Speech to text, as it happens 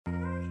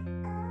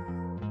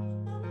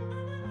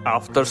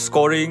After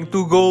scoring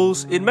 2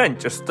 goals in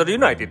Manchester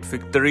United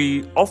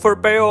victory over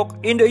Paok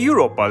in the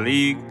Europa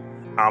League,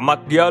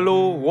 Amad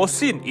Diallo was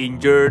seen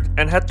injured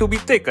and had to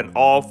be taken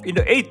off in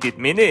the 80th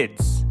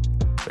minutes.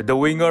 The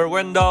winger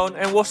went down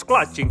and was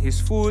clutching his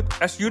foot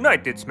as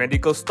United's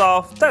medical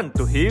staff turned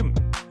to him.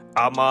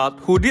 Amad,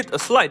 who did a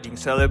sliding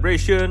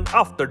celebration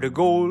after the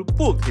goal,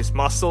 pulled his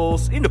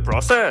muscles in the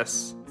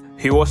process.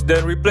 He was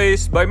then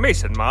replaced by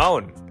Mason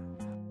Mount.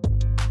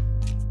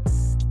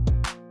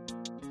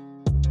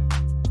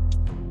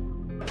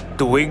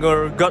 The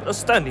winger got a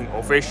standing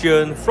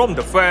ovation from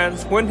the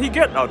fans when he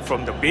got out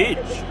from the pitch.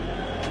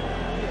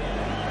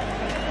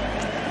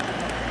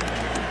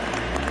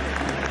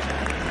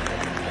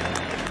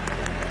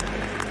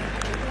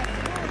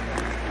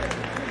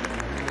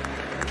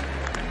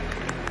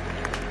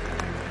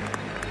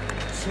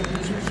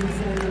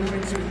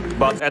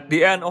 But at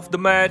the end of the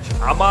match,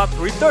 Amad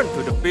returned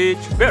to the pitch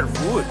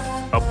barefoot,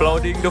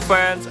 applauding the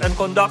fans and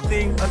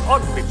conducting an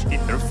on-pitch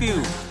interview.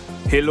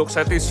 He looks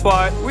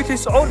satisfied with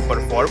his own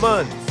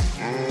performance.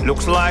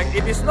 Looks like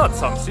it is not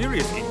some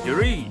serious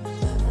injury.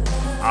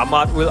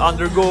 Amad will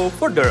undergo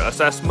further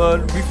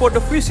assessment before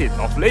the visit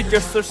of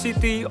Leicester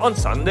City on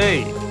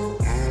Sunday.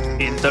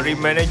 Interim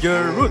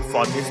manager Ruud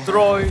van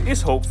Nistelrooy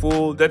is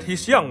hopeful that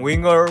his young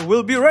winger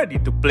will be ready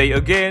to play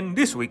again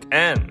this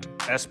weekend,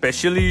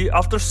 especially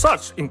after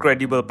such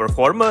incredible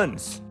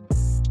performance.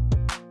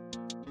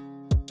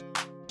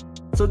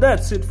 So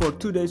that's it for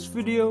today's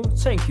video.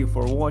 Thank you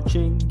for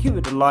watching. Give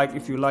it a like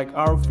if you like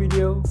our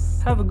video.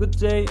 Have a good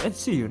day and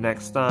see you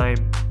next time.